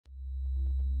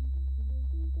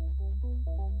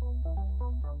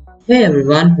Hey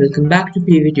everyone, welcome back to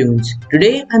Pvtunes.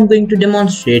 Today I'm going to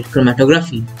demonstrate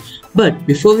chromatography. But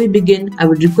before we begin, I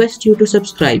would request you to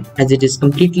subscribe as it is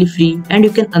completely free and you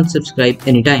can unsubscribe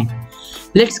anytime.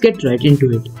 Let's get right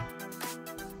into it.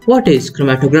 What is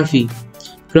chromatography?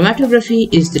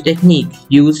 Chromatography is the technique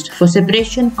used for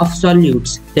separation of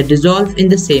solutes that dissolve in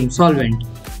the same solvent.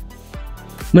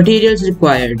 Materials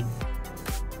required: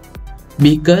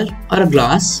 beaker or a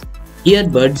glass,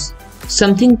 earbuds,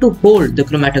 something to hold the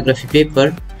chromatography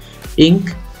paper,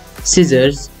 ink,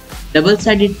 scissors,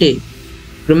 double-sided tape,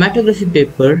 chromatography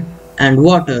paper, and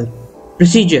water.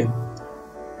 Procedure: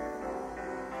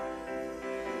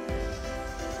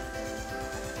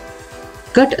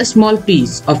 cut a small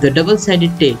piece of the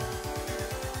double-sided tape.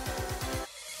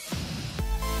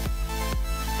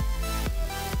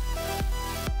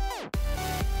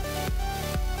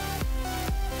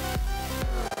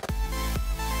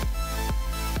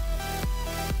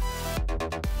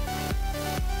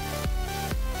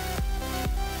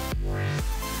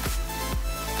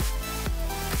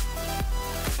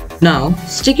 Now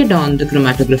stick it on the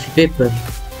chromatography paper.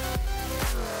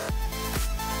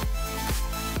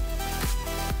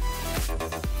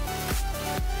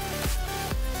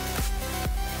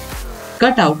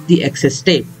 Cut out the excess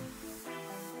tape.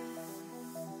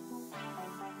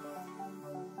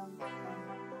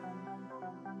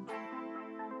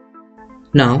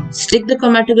 Now stick the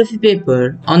chromatography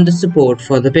paper on the support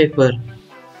for the paper.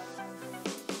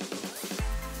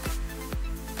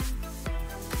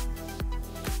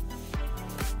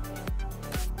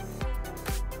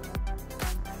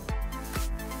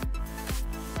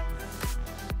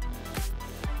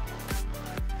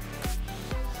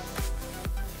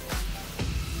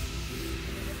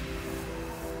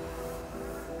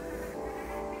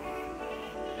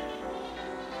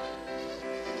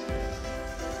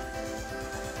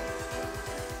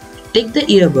 Take the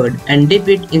earbud and dip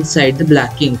it inside the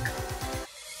black ink.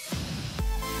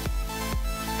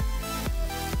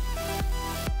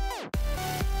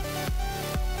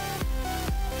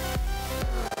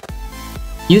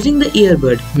 Using the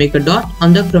earbud, make a dot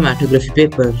on the chromatography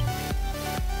paper.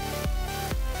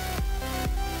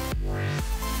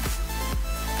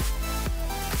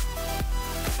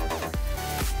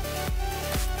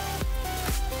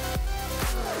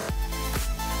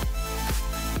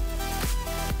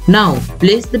 Now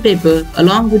place the paper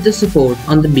along with the support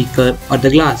on the beaker or the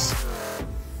glass.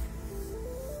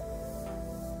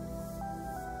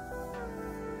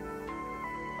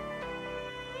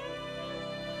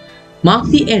 Mark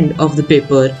the end of the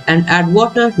paper and add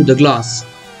water to the glass.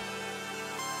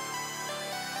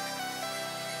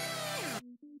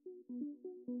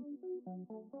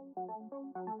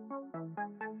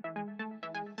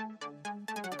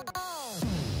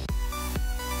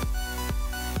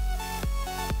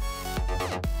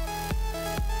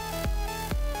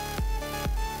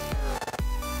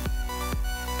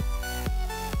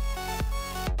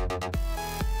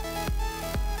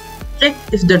 Check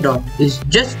if the dot is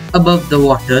just above the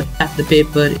water, if the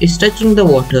paper is touching the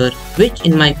water, which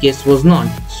in my case was not,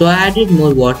 so I added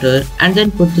more water and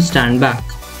then put the stand back.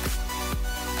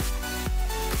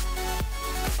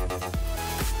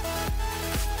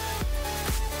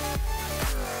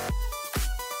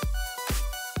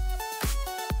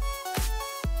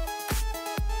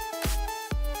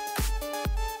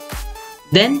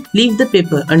 Then leave the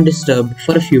paper undisturbed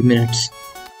for a few minutes.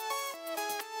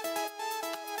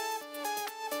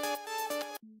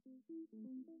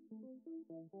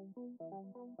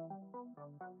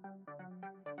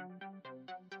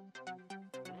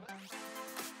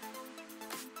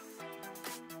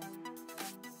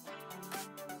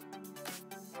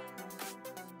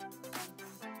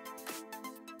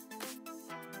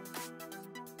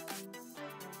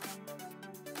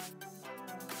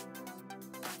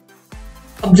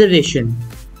 Observation: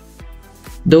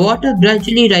 the water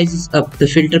gradually rises up the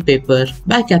filter paper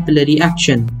by capillary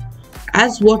action.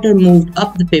 As water moved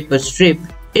up the paper strip,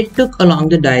 it took along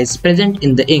the dyes present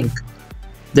in the ink.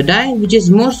 The dye, which is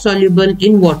more soluble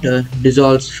in water,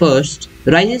 dissolves first,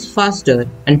 rises faster,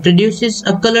 and produces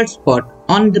a colored spot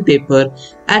on the paper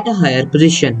at a higher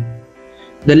position.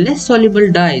 The less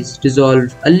soluble dyes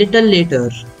dissolve a little later,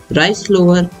 rise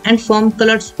slower, and form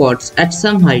colored spots at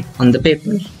some height on the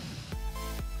paper.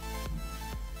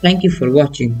 Thank you for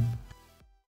watching.